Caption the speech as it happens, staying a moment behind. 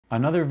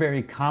Another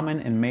very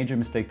common and major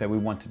mistake that we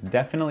want to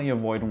definitely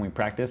avoid when we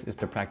practice is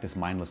to practice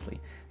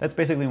mindlessly. That's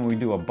basically when we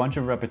do a bunch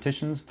of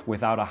repetitions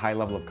without a high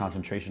level of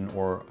concentration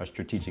or a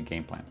strategic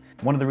game plan.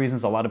 One of the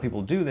reasons a lot of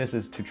people do this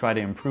is to try to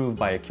improve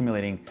by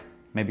accumulating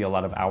maybe a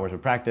lot of hours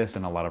of practice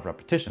and a lot of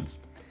repetitions.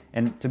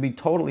 And to be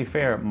totally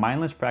fair,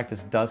 mindless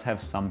practice does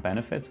have some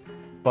benefits,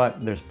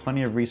 but there's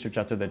plenty of research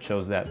out there that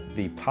shows that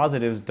the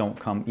positives don't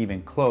come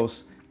even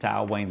close to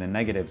outweighing the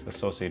negatives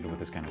associated with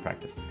this kind of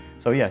practice.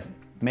 So yes,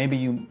 maybe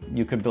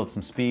you could build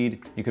some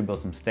speed, you could build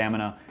some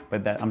stamina,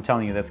 but I'm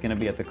telling you, that's gonna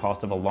be at the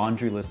cost of a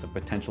laundry list of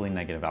potentially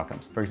negative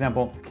outcomes. For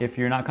example, if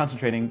you're not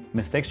concentrating,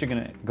 mistakes are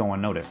gonna go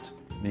unnoticed.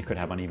 You could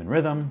have uneven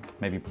rhythm,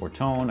 maybe poor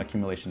tone,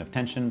 accumulation of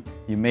tension.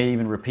 You may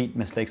even repeat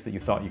mistakes that you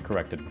thought you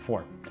corrected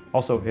before.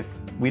 Also, if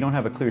we don't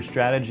have a clear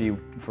strategy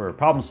for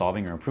problem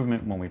solving or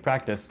improvement when we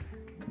practice,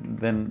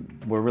 then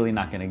we're really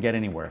not going to get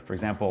anywhere. For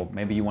example,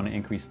 maybe you want to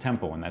increase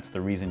tempo, and that's the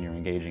reason you're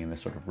engaging in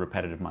this sort of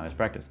repetitive mindless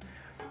practice.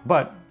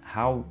 But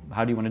how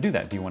do you want to do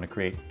that? Do you want to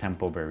create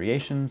tempo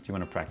variations? Do you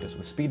want to practice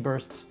with speed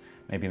bursts?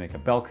 Maybe make a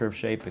bell curve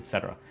shape,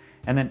 etc.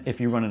 And then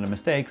if you run into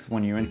mistakes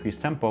when you increase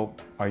tempo,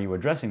 are you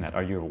addressing that?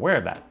 Are you aware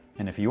of that?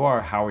 And if you are,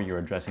 how are you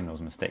addressing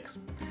those mistakes?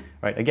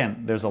 Right?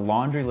 Again, there's a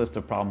laundry list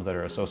of problems that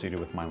are associated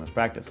with mindless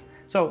practice.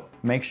 So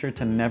make sure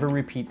to never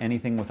repeat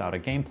anything without a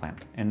game plan,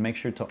 and make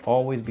sure to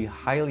always be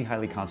highly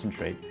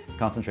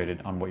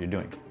concentrated on what you're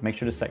doing. Make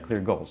sure to set clear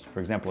goals. For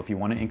example, if you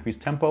want to increase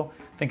tempo,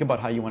 think about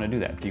how you want to do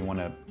that. Do you want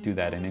to do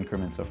that in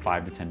increments of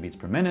 5 to 10 beats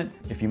per minute?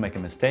 If you make a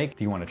mistake,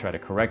 do you want to try to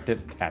correct it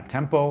at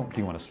tempo? Do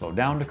you want to slow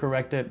down to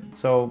correct it?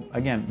 So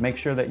again, make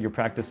sure that your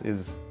practice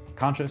is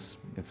conscious,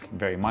 it's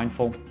very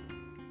mindful,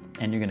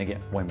 and you're gonna get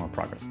way more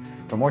progress.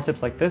 For more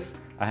tips like this,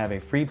 I have a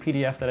free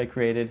PDF that I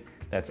created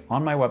that's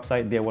on my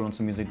website,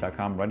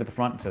 theabuelosumusic.com. Right at the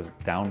front, it says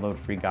download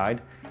free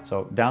guide.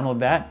 So download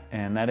that,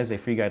 and that is a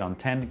free guide on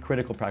 10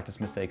 critical practice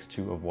mistakes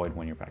to avoid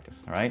when you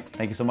practice, all right?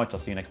 Thank you so much, I'll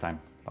see you next time.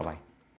 Bye-bye.